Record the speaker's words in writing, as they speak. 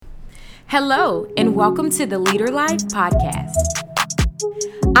Hello, and welcome to the Leader Life Podcast.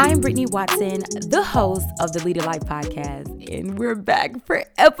 I'm Brittany Watson, the host of the Leader Life Podcast, and we're back for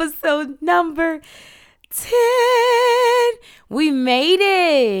episode number 10. We made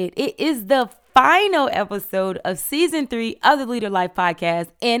it. It is the final episode of season 3 of the Leader Life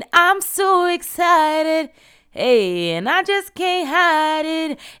Podcast, and I'm so excited. Hey, and I just can't hide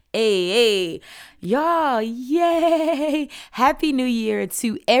it. Hey, y'all, yay. Happy New Year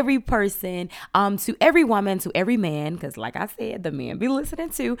to every person, to every woman, to every man, because like I said, the men be listening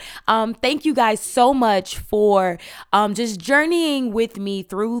too. Thank you guys so much for just journeying with me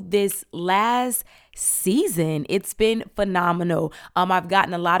through this last season. It's been phenomenal. I've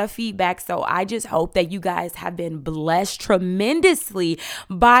gotten a lot of feedback, so I just hope that you guys have been blessed tremendously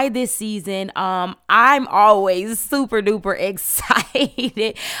by this season. I'm always super duper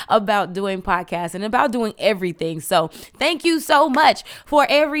excited about doing podcasts and about doing everything. So thank you so much for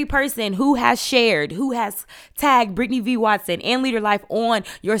every person who has shared, who has tagged Brittany V. Watson and Leader Life on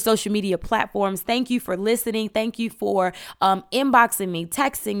your social media platforms. Thank you for listening. Thank you for inboxing me,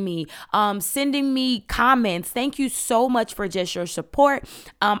 texting me, sending me comments. Thank you so much for just your support.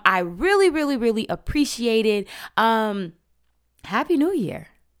 I really appreciate it. Happy New Year.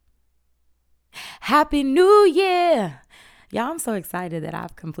 Happy New Year. Y'all, I'm so excited that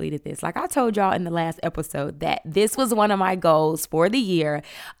I've completed this. Like I told y'all in the last episode that this was one of my goals for the year.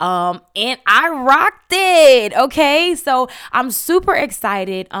 And I rocked it. Okay. So I'm super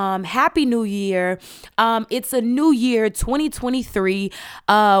excited. Happy New Year. It's a new year, 2023.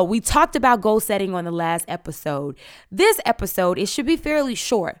 We talked about goal setting on the last episode. This episode, it should be fairly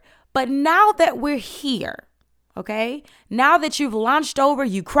short, but now that we're here, okay, now that you've launched over,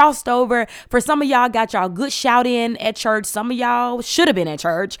 you crossed over. For some of y'all got y'all good shout in at church. Some of y'all should have been at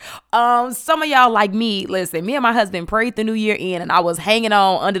church. Some of y'all like me, listen, me and my husband prayed the new year in and I was hanging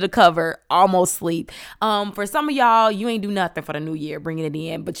on under the cover, almost sleep. For some of y'all, you ain't do nothing for the new year, bringing it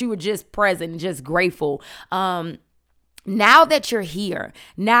in, but you were just present and just grateful. Now that you're here,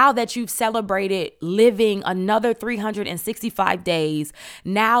 now that you've celebrated living another 365 days,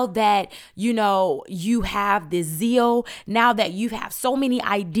 now that, you have this zeal, now that you have so many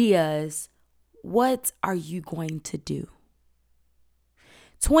ideas, what are you going to do?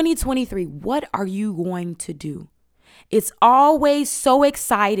 2023, what are you going to do? It's always so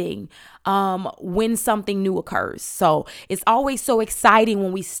exciting when something new occurs. So it's always so exciting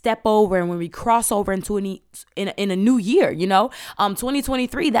when we step over and when we cross over into in a new year,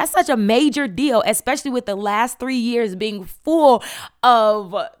 2023, that's such a major deal, especially with the last 3 years being full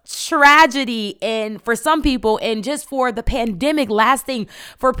of tragedy and for some people, and just for the pandemic lasting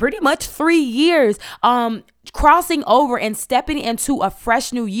for pretty much 3 years. Crossing over and stepping into a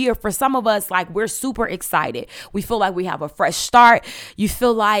fresh new year, for some of us, like, we're super excited. We feel like we have a fresh start. You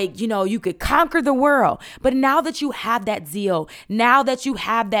feel like, you could conquer the world. But now that you have that zeal, now that you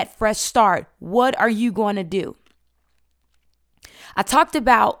have that fresh start, what are you going to do? I talked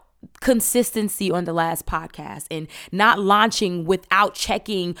about consistency on the last podcast and not launching without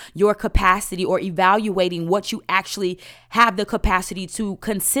checking your capacity or evaluating what you actually have the capacity to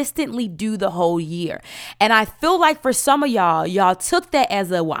consistently do the whole year. And I feel like for some of y'all took that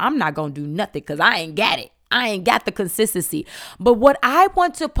as I'm not going to do nothing because I ain't got it. I ain't got the consistency. But what I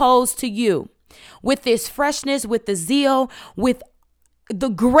want to pose to you with this freshness, with the zeal, with the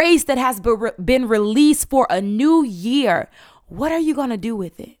grace that has been released for a new year, what are you going to do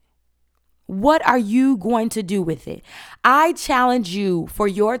with it? What are you going to do with it? I challenge you for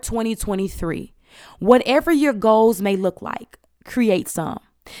your 2023. Whatever your goals may look like, create some.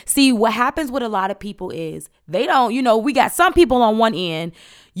 See, what happens with a lot of people is they don't, we got some people on one end,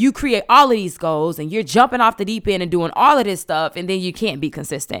 you create all of these goals and you're jumping off the deep end and doing all of this stuff, and then you can't be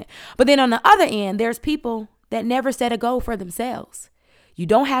consistent. But then on the other end, there's people that never set a goal for themselves. You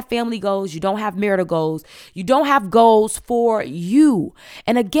don't have family goals. You don't have marital goals. You don't have goals for you.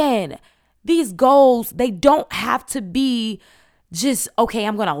 And again, these goals, they don't have to be just, okay,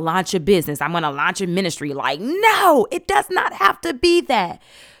 I'm going to launch a business. I'm going to launch a ministry. Like, no, it does not have to be that.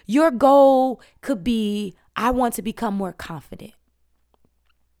 Your goal could be, I want to become more confident.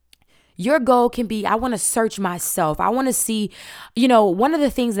 Your goal can be, I want to search myself. I want to see, one of the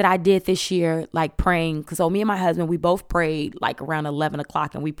things that I did this year, like praying, because me and my husband, we both prayed like around 11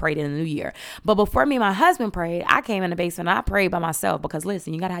 o'clock and we prayed in the new year. But before me and my husband prayed, I came in the basement and I prayed by myself because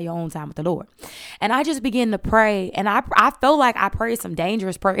listen, you got to have your own time with the Lord. And I just began to pray, and I felt like I prayed some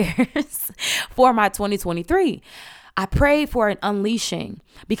dangerous prayers for my 2023. I prayed for an unleashing,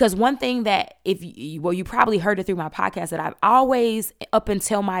 because one thing that you probably heard it through my podcast, that I've always, up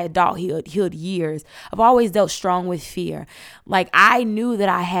until my adulthood years, I've always dealt strong with fear. Like, I knew that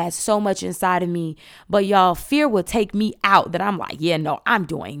I had so much inside of me, but y'all, fear would take me out, that I'm like, yeah, no, I'm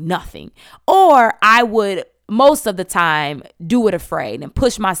doing nothing. Or I would most of the time do it afraid and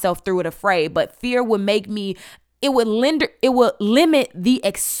push myself through it afraid, but fear would make me, it would limit the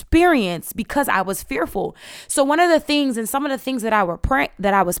experience because I was fearful. So one of the things, and some of the things that I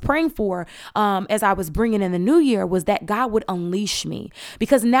was praying for as I was bringing in the new year, was that God would unleash me,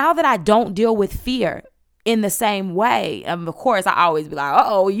 because now that I don't deal with fear in the same way, of course I always be like,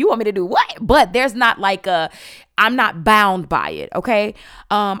 oh, you want me to do what? But there's not like I'm not bound by it. Okay.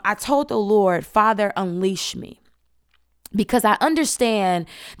 I told the Lord, Father, unleash me. Because I understand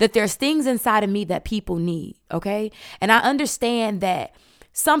that there's things inside of me that people need, okay? And I understand that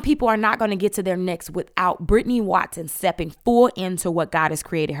some people are not going to get to their next without Brittany Watson stepping full into what God has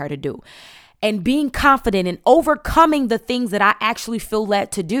created her to do. And being confident in overcoming the things that I actually feel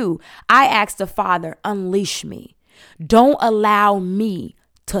led to do, I asked the Father, unleash me. Don't allow me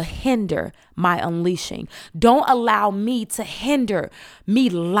to hinder my unleashing. Don't allow me to hinder me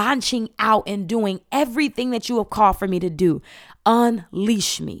launching out and doing everything that you have called for me to do.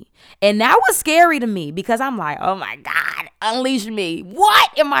 Unleash me. And that was scary to me, because I'm like, oh my God, unleash me.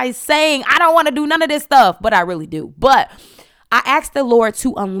 What am I saying? I don't want to do none of this stuff, but I really do. But I asked the Lord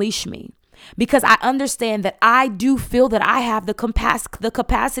to unleash me, because I understand that I do feel that I have the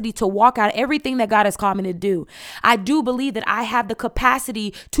capacity to walk out everything that God has called me to do. I do believe that I have the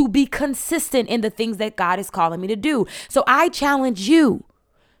capacity to be consistent in the things that God is calling me to do. So I challenge you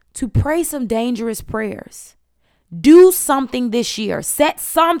to pray some dangerous prayers. Do something this year. Set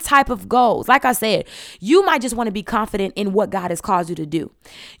some type of goals. Like I said, you might just want to be confident in what God has caused you to do.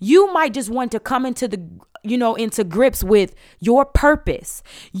 You might just want to come into grips with your purpose.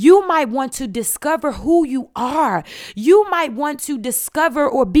 You might want to discover who you are. You might want to discover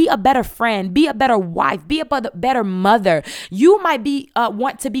or be a better friend, be a better wife, be a better mother. You might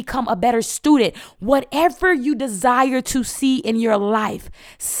want to become a better student. Whatever you desire to see in your life,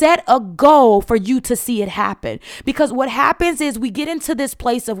 set a goal for you to see it happen. Because what happens is we get into this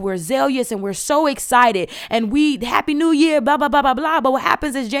place of we're zealous and we're so excited and we happy new year, blah, blah, blah, blah, blah. But what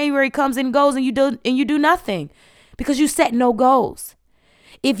happens is January comes and goes and you do nothing because you set no goals.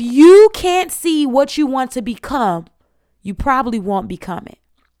 If you can't see what you want to become, you probably won't become it.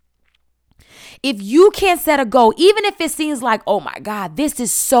 If you can't set a goal, even if it seems like, oh my God, this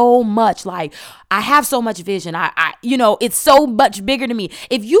is so much, like I have so much vision. It's so much bigger than me.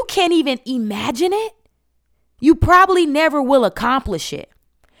 If you can't even imagine it, you probably never will accomplish it.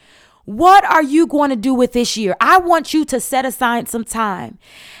 What are you going to do with this year? I want you to set aside some time,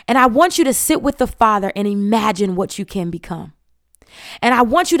 and I want you to sit with the Father and imagine what you can become. And I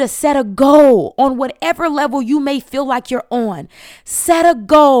want you to set a goal on whatever level you may feel like you're on. Set a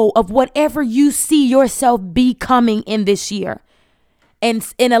goal of whatever you see yourself becoming in this year, and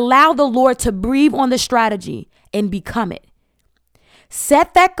allow the Lord to breathe on the strategy and become it.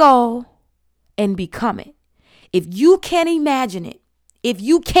 Set that goal and become it. If you can imagine it,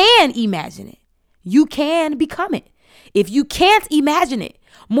 you can become it. If you can't imagine it,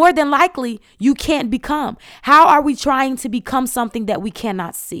 more than likely, you can't become. How are we trying to become something that we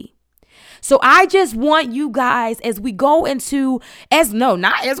cannot see? So I just want you guys, listen,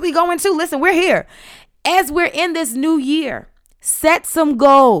 we're here. As we're in this new year, set some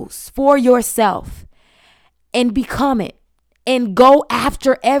goals for yourself and become it. And go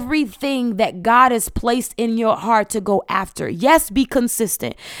after everything that God has placed in your heart to go after. Yes, be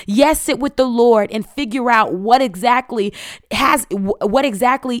consistent. Yes, sit with the Lord and figure out what exactly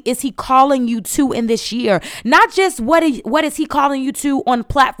is He calling you to in this year. Not just what is He calling you to on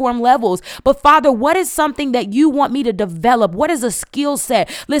platform levels, but Father, what is something that you want me to develop? What is a skill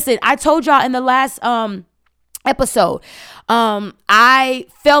set? Listen, I told y'all in the last episode, I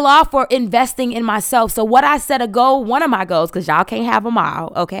fell off for investing in myself. So what I set a goal, one of my goals, because y'all can't have them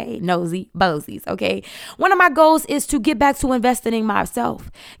all, okay? Nosy bozies, okay? One of my goals is to get back to investing in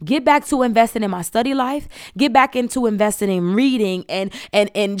myself, get back to investing in my study life, get back into investing in reading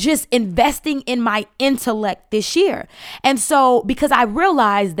and just investing in my intellect this year. And so, because I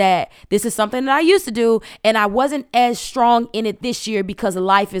realized that this is something that I used to do and I wasn't as strong in it this year because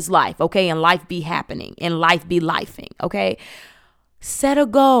life is life, okay? And life be happening and life be lifing, okay? Set a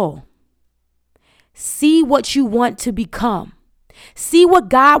goal. See what you want to become. See what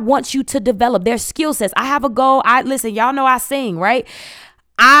God wants you to develop. Their skill sets. I have a goal. Listen, y'all know I sing, right?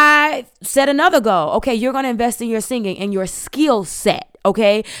 I set another goal. Okay, you're going to invest in your singing and your skill set.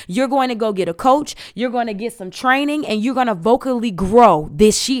 Okay. You're going to go get a coach. You're going to get some training and you're going to vocally grow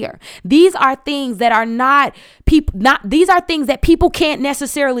this year. These are things that are these are things that people can't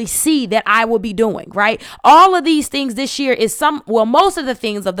necessarily see that I will be doing, right? All of these things this year is most of the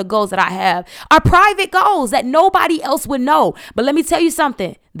things of the goals that I have are private goals that nobody else would know. But let me tell you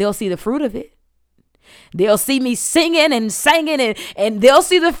something, they'll see the fruit of it. They'll see me singing and singing and they'll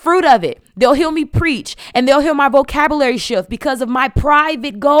see the fruit of it. They'll hear me preach and they'll hear my vocabulary shift because of my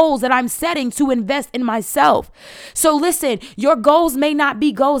private goals that I'm setting to invest in myself. So listen, your goals may not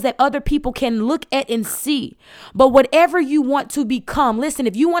be goals that other people can look at and see, but whatever you want to become, listen,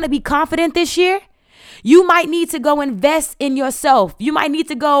 if you want to be confident this year, you might need to go invest in yourself. You might need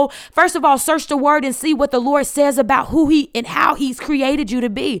to go, first of all, search the word and see what the Lord says about who he and how he's created you to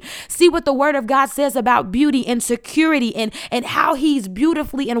be. See what the word of God says about beauty and security and how he's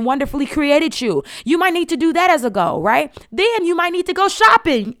beautifully and wonderfully created you. You might need to do that as a goal, right? Then you might need to go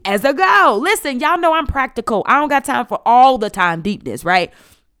shopping as a goal. Listen, y'all know I'm practical. I don't got time for all the time deepness, right?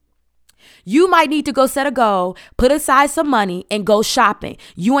 You might need to go set a goal, put aside some money and go shopping.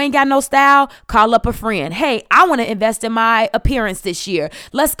 You ain't got no style, call up a friend. Hey, I want to invest in my appearance this year.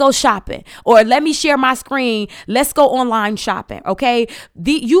 Let's go shopping. Or let me share my screen. Let's go online shopping. Okay.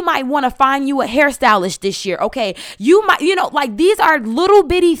 You might want to find you a hairstylist this year. Okay. You might, like these are little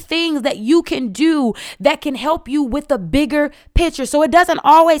bitty things that you can do that can help you with the bigger picture. So it doesn't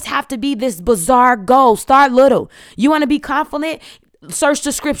always have to be this bizarre goal. Start little. You want to be confident? Search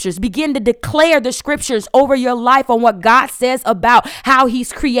the scriptures, begin to declare the scriptures over your life on what God says about how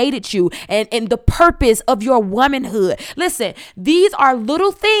he's created you and the purpose of your womanhood. Listen, these are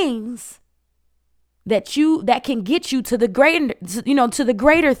little things that can get you to the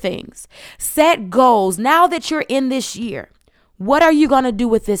greater things. Set goals. Now that you're in this year, what are you going to do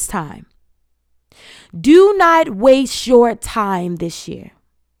with this time? Do not waste your time this year.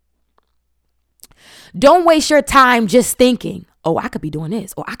 Don't waste your time just thinking, oh, I could be doing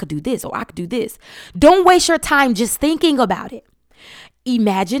this, or I could do this, or I could do this. Don't waste your time just thinking about it.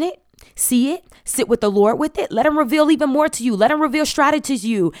 Imagine it, see it, sit with the Lord with it. Let him reveal even more to you. Let him reveal strategies to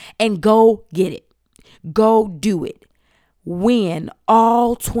you and go get it. Go do it. Win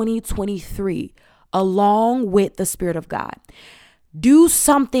all 2023 along with the Spirit of God. Do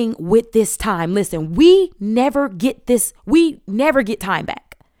something with this time. Listen, we never get time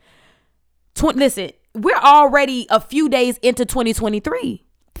back. Listen, we're already a few days into 2023,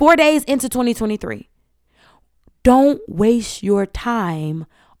 4 days into 2023. Don't waste your time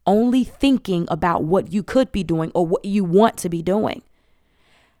only thinking about what you could be doing or what you want to be doing.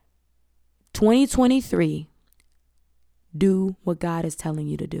 2023, do what God is telling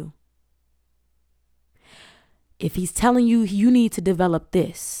you to do. If he's telling you you need to develop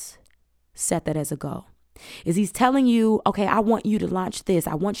this, set that as a goal. Is he's telling you, okay, I want you to launch this.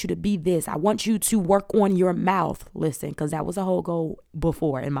 I want you to be this. I want you to work on your mouth. Listen, because that was a whole goal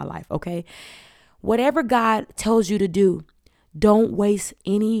before in my life. Okay. Whatever God tells you to do, don't waste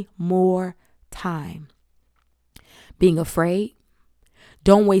any more time being afraid.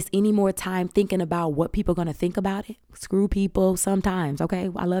 Don't waste any more time thinking about what people are going to think about it. Screw people sometimes,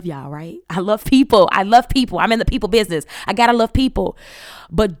 okay? I love y'all, right? I love people. I'm in the people business. I got to love people.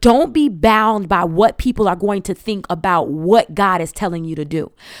 But don't be bound by what people are going to think about what God is telling you to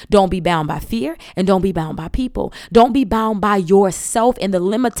do. Don't be bound by fear and don't be bound by people. Don't be bound by yourself and the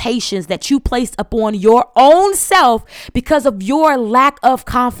limitations that you placed upon your own self because of your lack of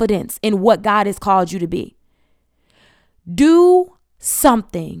confidence in what God has called you to be. Do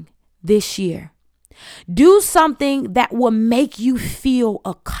something this year. Do something that will make you feel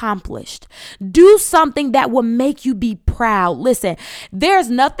accomplished. Do something that will make you be proud. Listen, there's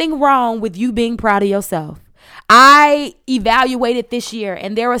nothing wrong with you being proud of yourself. I evaluated this year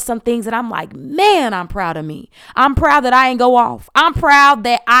and there were some things that I'm like, man, I'm proud of me. I'm proud that I didn't go off. I'm proud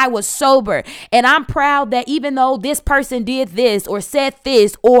that I was sober. And I'm proud that even though this person did this or said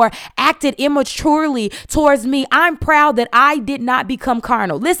this or acted immaturely towards me, I'm proud that I did not become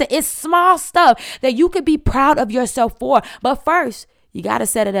carnal. Listen, it's small stuff that you could be proud of yourself for. But first, you got to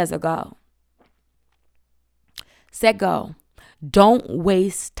set it as a goal. Set goal. Don't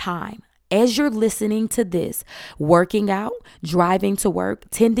waste time. As you're listening to this, working out, driving to work,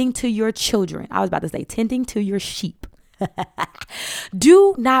 tending to your children. I was about to say tending to your sheep.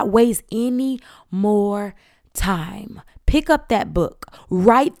 Do not waste any more time. Pick up that book.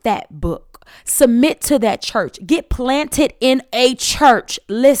 Write that book. Submit to that church. Get planted in a church.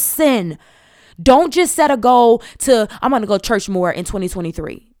 Listen. Don't just set a goal to, I'm going to go to church more in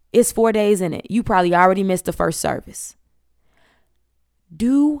 2023. It's 4 days in it. You probably already missed the first service.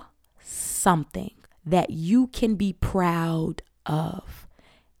 Do something that you can be proud of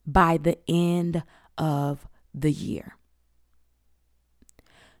by the end of the year.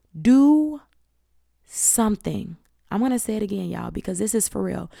 Do something. I'm going to say it again, y'all, because this is for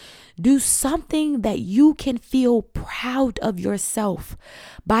real. Do something that you can feel proud of yourself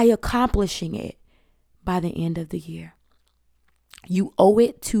by accomplishing it by the end of the year. You owe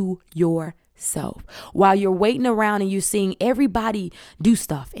it to yourself. While you're waiting around and you're seeing everybody do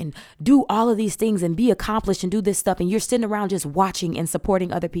stuff and do all of these things and be accomplished and do this stuff, and you're sitting around just watching and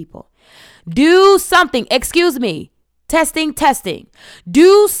supporting other people. Do something. Excuse me. Testing.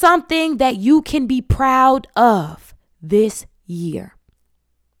 Do something that you can be proud of this year.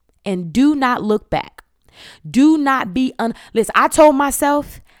 And do not look back. Do not be listen, I told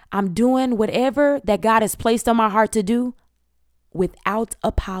myself I'm doing whatever that God has placed on my heart to do without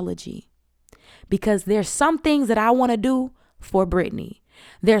apology. Because there's some things that I want to do for Brittany.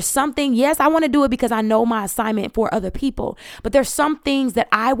 There's something, yes, I want to do it because I know my assignment for other people. But there's some things that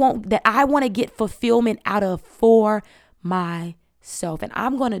I want to get fulfillment out of for myself. And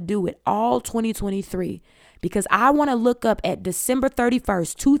I'm going to do it all 2023 because I want to look up at December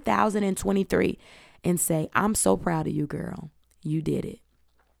 31st, 2023 and say, I'm so proud of you, girl. You did it.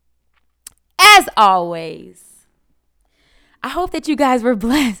 As always, I hope that you guys were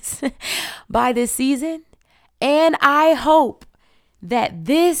blessed by this season. And I hope that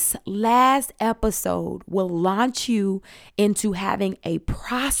this last episode will launch you into having a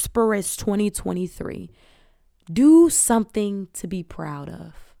prosperous 2023. Do something to be proud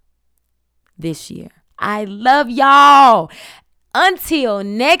of this year. I love y'all. Until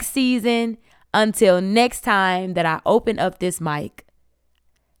next season, until next time that I open up this mic,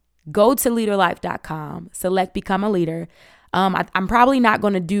 go to leaderlife.com, select Become a Leader. I'm probably not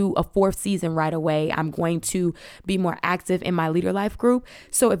going to do a 4th season right away. I'm going to be more active in my Leader Life group.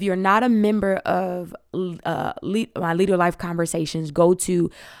 So if you're not a member of my Leader Life conversations, go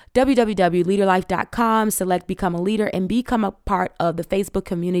to www.leaderlife.com, select Become a Leader, and become a part of the Facebook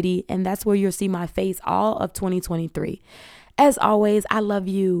community. And that's where you'll see my face all of 2023. As always, I love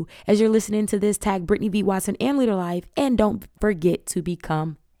you. As you're listening to this, tag Brittany V. Watson and Leader Life. And don't forget to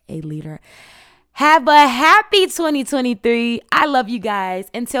become a leader. Have a happy 2023. I love you guys.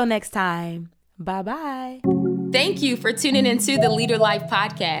 Until next time. Bye-bye. Thank you for tuning into the Leader Life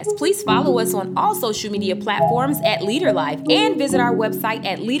podcast. Please follow us on all social media platforms at Leader Life and visit our website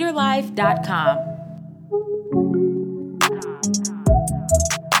at leaderlife.com.